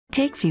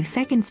Take few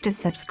seconds to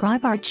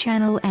subscribe our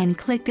channel and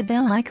click the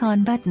bell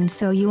icon button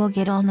so you will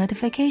get all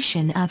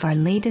notification of our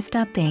latest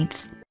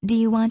updates. Do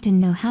you want to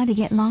know how to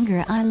get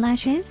longer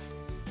eyelashes?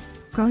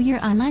 Grow your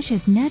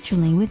eyelashes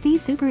naturally with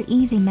these super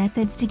easy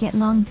methods to get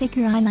long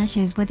thicker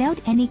eyelashes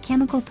without any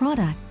chemical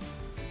product.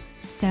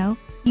 So,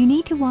 you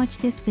need to watch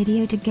this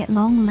video to get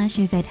long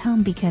lashes at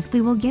home because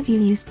we will give you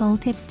useful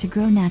tips to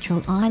grow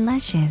natural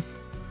eyelashes.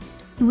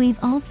 We've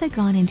also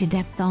gone into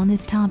depth on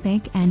this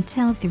topic and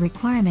tells the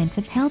requirements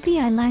of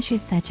healthy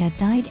eyelashes such as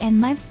diet and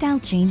lifestyle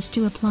change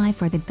to apply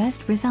for the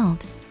best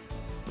result.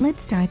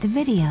 Let's start the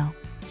video.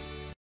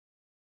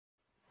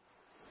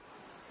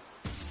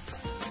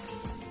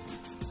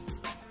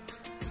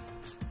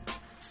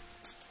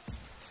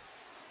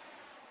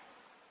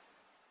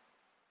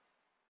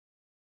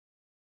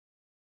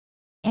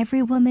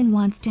 Every woman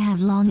wants to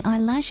have long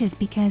eyelashes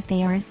because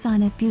they are a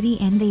sign of beauty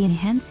and they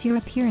enhance your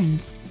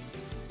appearance.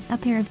 A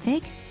pair of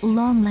thick,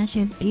 long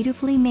lashes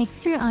beautifully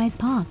makes your eyes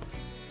pop.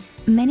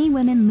 Many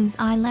women lose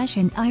eyelash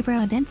and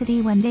eyebrow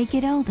density when they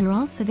get older.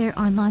 Also, there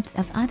are lots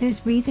of other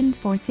reasons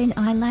for thin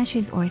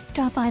eyelashes or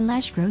stop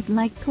eyelash growth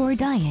like poor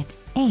diet,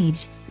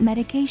 age,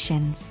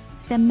 medications,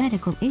 some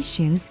medical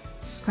issues,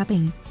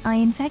 scrubbing, eye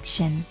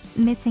infection,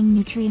 missing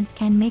nutrients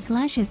can make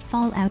lashes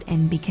fall out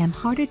and become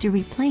harder to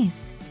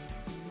replace.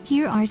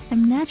 Here are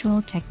some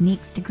natural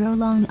techniques to grow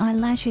long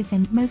eyelashes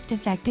and most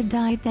effective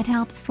diet that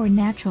helps for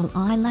natural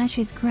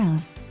eyelashes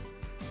growth.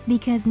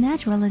 Because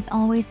natural is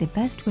always the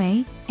best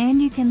way,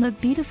 and you can look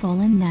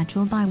beautiful and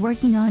natural by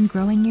working on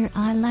growing your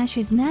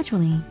eyelashes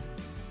naturally.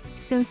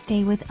 So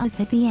stay with us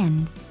at the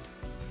end.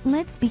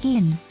 Let's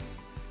begin.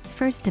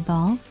 First of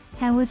all,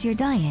 how was your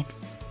diet?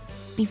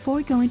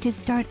 Before going to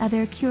start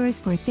other cures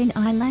for thin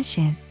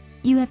eyelashes,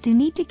 you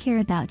need to care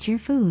about your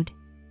food.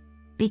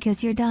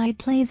 Because your diet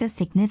plays a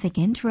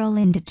significant role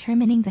in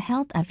determining the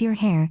health of your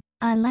hair,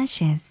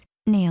 eyelashes,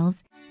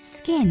 nails,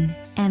 skin,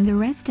 and the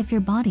rest of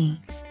your body.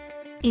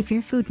 If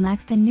your food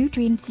lacks the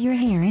nutrients your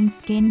hair and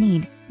skin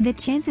need, the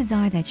chances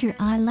are that your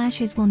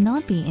eyelashes will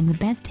not be in the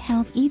best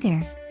health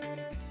either.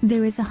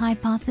 There is a high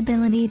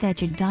possibility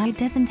that your diet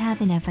doesn't have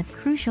enough of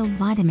crucial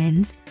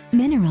vitamins,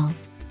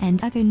 minerals,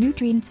 and other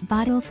nutrients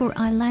vital for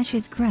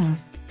eyelashes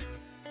growth.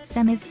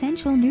 Some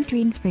essential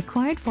nutrients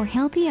required for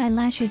healthy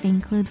eyelashes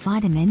include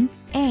vitamin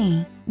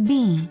A,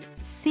 B,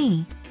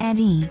 C, and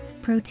E,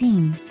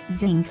 protein,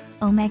 zinc,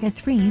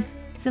 omega-3s,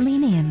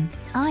 selenium,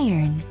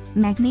 iron,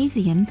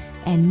 magnesium,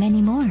 and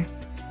many more.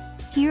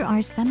 Here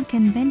are some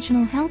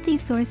conventional healthy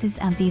sources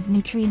of these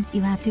nutrients. You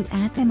have to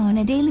add them on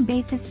a daily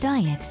basis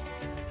diet.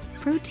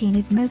 Protein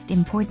is most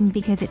important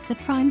because it's a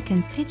prime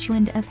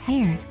constituent of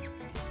hair.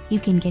 You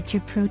can get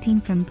your protein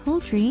from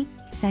poultry,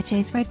 such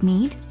as red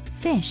meat,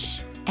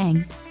 fish,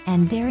 eggs,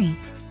 and dairy.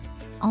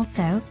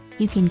 Also,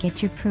 you can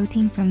get your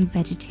protein from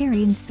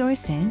vegetarian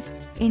sources,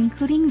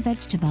 including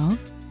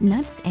vegetables,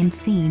 nuts and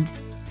seeds,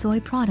 soy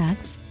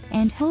products,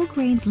 and whole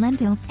grains,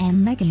 lentils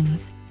and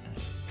legumes.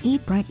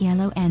 Eat bright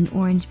yellow and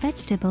orange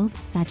vegetables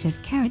such as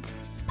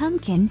carrots,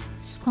 pumpkin,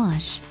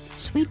 squash,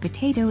 sweet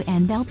potato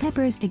and bell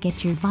peppers to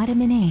get your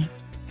vitamin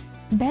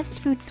A. Best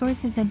food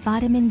sources of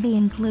vitamin B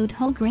include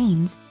whole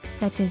grains,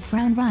 such as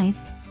brown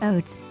rice,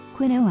 oats,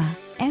 quinoa,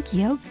 egg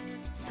yolks,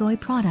 soy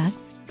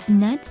products,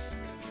 nuts,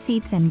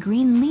 seeds and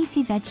green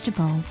leafy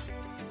vegetables.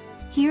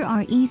 Here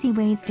are easy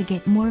ways to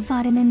get more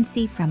vitamin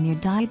C from your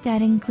diet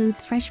that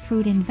includes fresh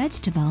fruit and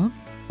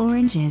vegetables,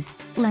 oranges,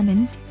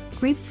 lemons,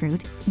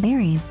 grapefruit,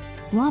 berries,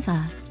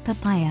 guava,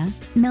 papaya,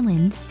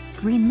 melons,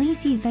 green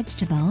leafy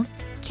vegetables,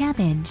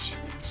 cabbage,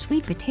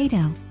 sweet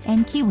potato,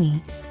 and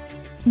kiwi.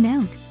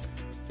 Note: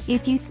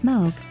 if you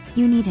smoke,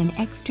 you need an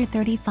extra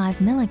 35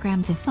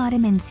 milligrams of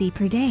vitamin C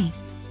per day.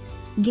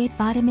 Get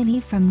vitamin E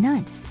from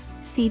nuts,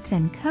 seeds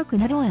and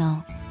coconut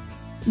oil.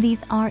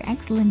 These are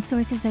excellent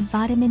sources of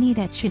vitamin E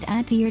that should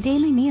add to your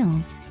daily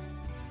meals.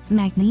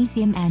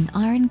 Magnesium and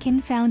iron can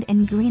be found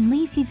in green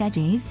leafy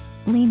veggies,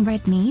 lean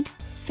red meat,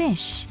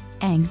 fish,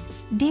 eggs,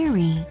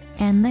 dairy,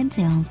 and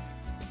lentils.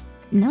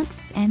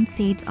 Nuts and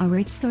seeds are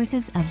rich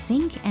sources of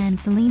zinc and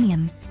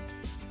selenium.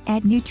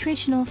 Add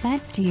nutritional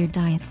fats to your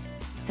diets,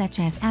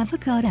 such as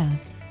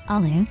avocados,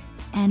 olives,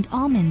 and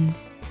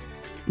almonds.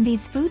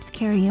 These foods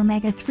carry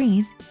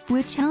omega-3s,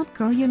 which help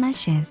grow your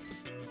lashes.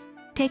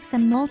 Take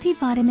some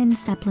multivitamin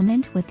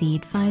supplement with the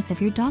advice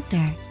of your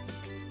doctor.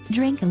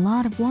 Drink a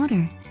lot of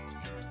water.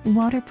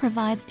 Water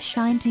provides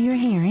shine to your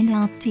hair and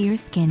health to your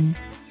skin.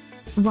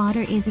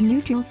 Water is a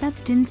neutral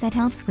substance that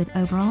helps with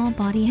overall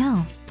body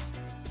health.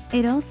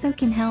 It also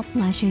can help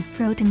lashes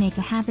grow. To make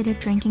a habit of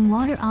drinking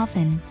water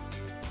often.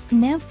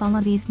 Now follow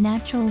these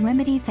natural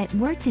remedies that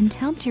worked and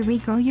help to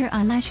regrow your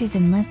eyelashes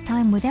in less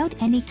time without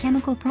any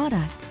chemical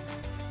product.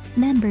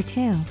 Number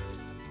 2.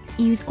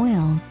 Use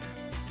oils.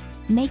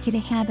 Make it a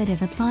habit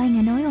of applying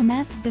an oil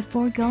mask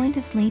before going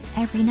to sleep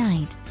every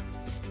night.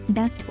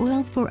 Best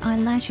oils for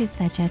eyelashes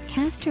such as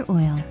castor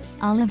oil,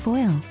 olive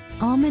oil,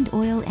 almond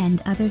oil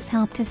and others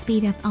help to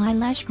speed up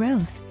eyelash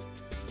growth.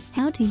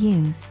 How to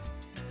use.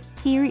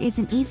 Here is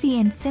an easy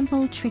and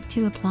simple trick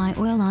to apply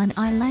oil on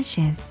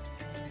eyelashes.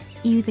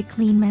 Use a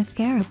clean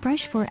mascara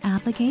brush for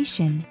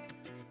application.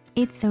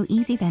 It's so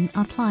easy than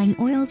applying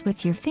oils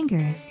with your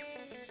fingers.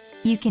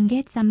 You can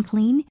get some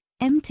clean,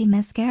 empty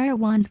mascara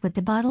wands with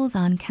the bottles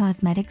on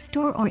cosmetic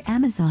store or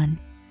Amazon.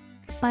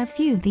 Buy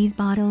few these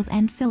bottles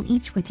and fill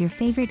each with your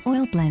favorite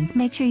oil blends.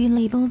 Make sure you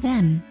label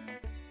them.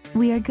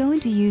 We are going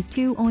to use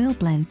 2 oil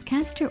blends,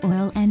 castor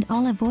oil and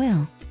olive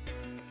oil.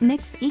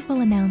 Mix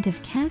equal amount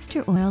of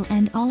castor oil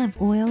and olive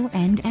oil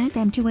and add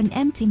them to an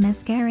empty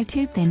mascara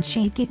tube, then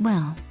shake it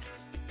well.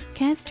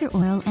 Castor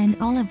oil and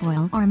olive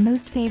oil are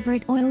most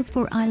favorite oils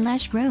for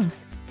eyelash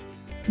growth.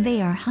 They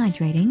are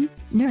hydrating,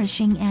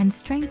 nourishing and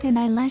strengthen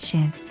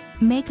eyelashes,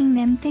 making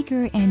them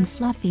thicker and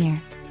fluffier.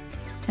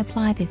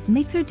 Apply this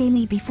mixture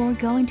daily before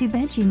going to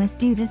bed. You must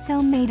do this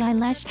homemade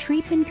eyelash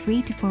treatment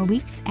 3 to 4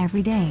 weeks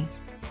every day.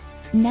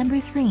 Number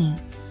 3.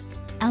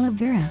 Aloe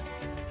vera.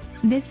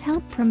 This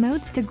help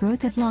promotes the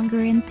growth of longer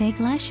and thick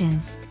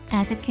lashes,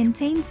 as it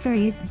contains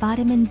various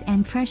vitamins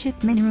and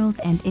precious minerals,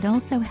 and it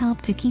also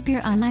helps to keep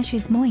your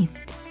eyelashes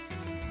moist.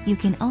 You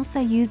can also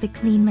use a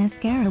clean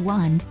mascara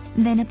wand,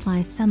 then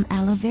apply some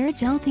aloe vera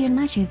gel to your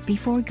lashes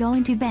before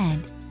going to bed.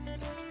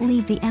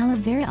 Leave the aloe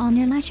vera on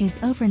your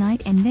lashes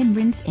overnight and then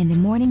rinse in the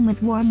morning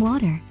with warm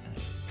water.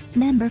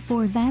 Number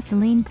 4.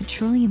 Vaseline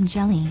Petroleum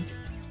Jelly.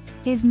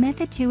 His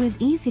method too is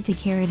easy to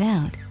carry it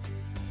out.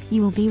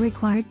 You will be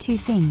required 2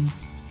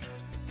 things: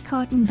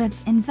 cotton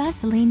buds and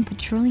Vaseline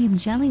Petroleum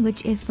Jelly,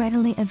 which is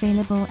readily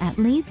available at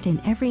least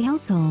in every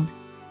household.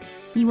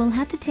 You will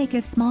have to take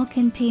a small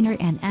container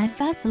and add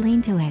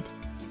Vaseline to it.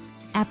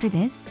 After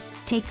this,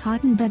 take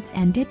cotton buds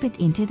and dip it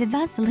into the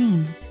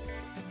Vaseline.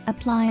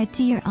 Apply it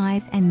to your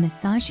eyes and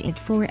massage it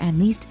for at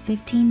least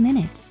 15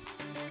 minutes.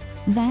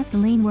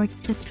 Vaseline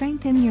works to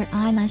strengthen your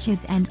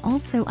eyelashes and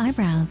also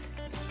eyebrows.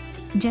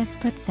 Just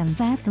put some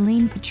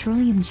Vaseline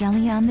Petroleum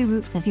Jelly on the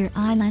roots of your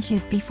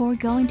eyelashes before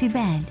going to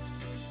bed.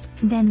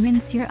 Then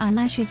rinse your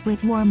eyelashes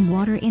with warm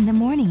water in the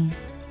morning.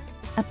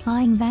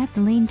 Applying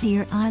Vaseline to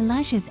your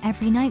eyelashes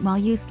every night while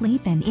you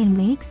sleep, and in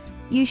weeks,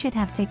 you should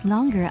have thick,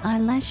 longer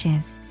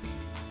eyelashes.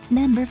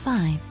 Number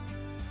 5.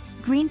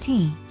 Green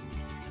tea.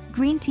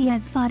 Green tea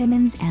has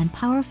vitamins and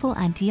powerful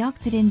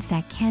antioxidants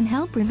that can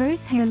help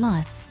reverse hair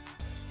loss.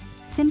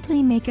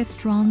 Simply make a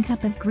strong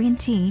cup of green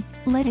tea,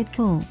 let it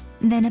cool,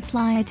 then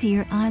apply it to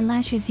your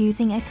eyelashes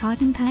using a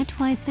cotton pad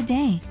twice a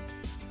day.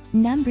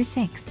 Number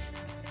 6.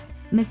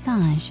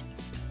 Massage.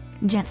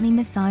 Gently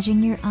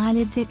massaging your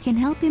eyelids, it can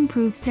help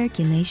improve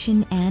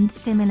circulation and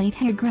stimulate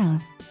hair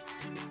growth.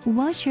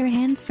 Wash your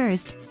hands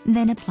first,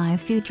 then apply a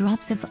few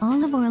drops of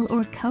olive oil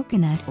or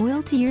coconut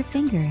oil to your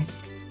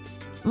fingers.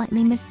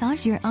 Lightly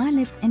massage your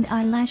eyelids and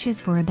eyelashes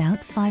for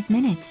about 5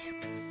 minutes.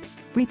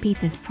 Repeat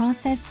this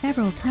process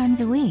several times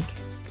a week.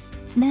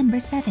 Number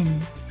 7.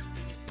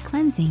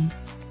 Cleansing.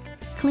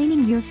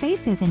 Cleaning your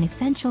face is an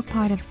essential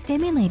part of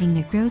stimulating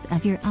the growth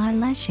of your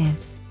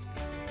eyelashes.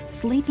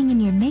 Sleeping in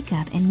your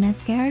makeup and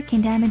mascara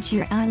can damage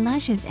your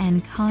eyelashes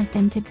and cause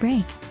them to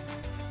break.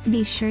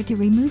 Be sure to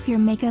remove your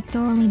makeup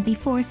thoroughly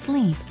before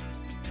sleep.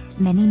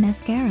 Many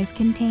mascaras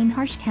contain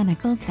harsh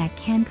chemicals that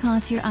can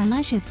cause your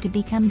eyelashes to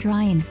become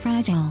dry and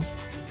fragile.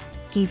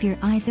 Give your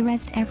eyes a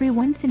rest every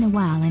once in a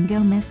while and go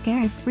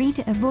mascara-free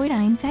to avoid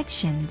eye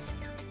infections.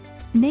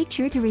 Make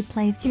sure to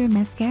replace your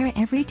mascara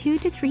every 2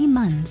 to 3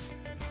 months.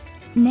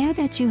 Now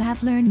that you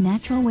have learned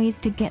natural ways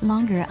to get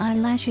longer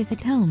eyelashes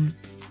at home,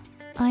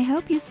 I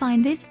hope you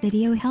find this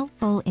video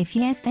helpful. If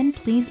yes, then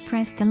please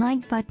press the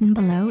like button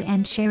below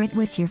and share it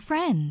with your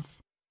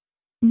friends.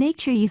 Make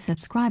sure you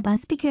subscribe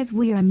us because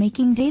we are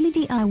making daily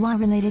DIY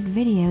related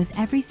videos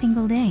every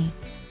single day.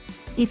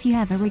 If you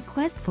have a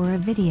request for a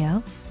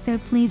video, so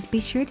please be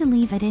sure to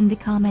leave it in the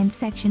comment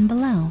section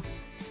below.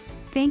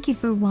 Thank you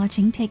for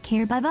watching. Take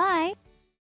care. Bye bye.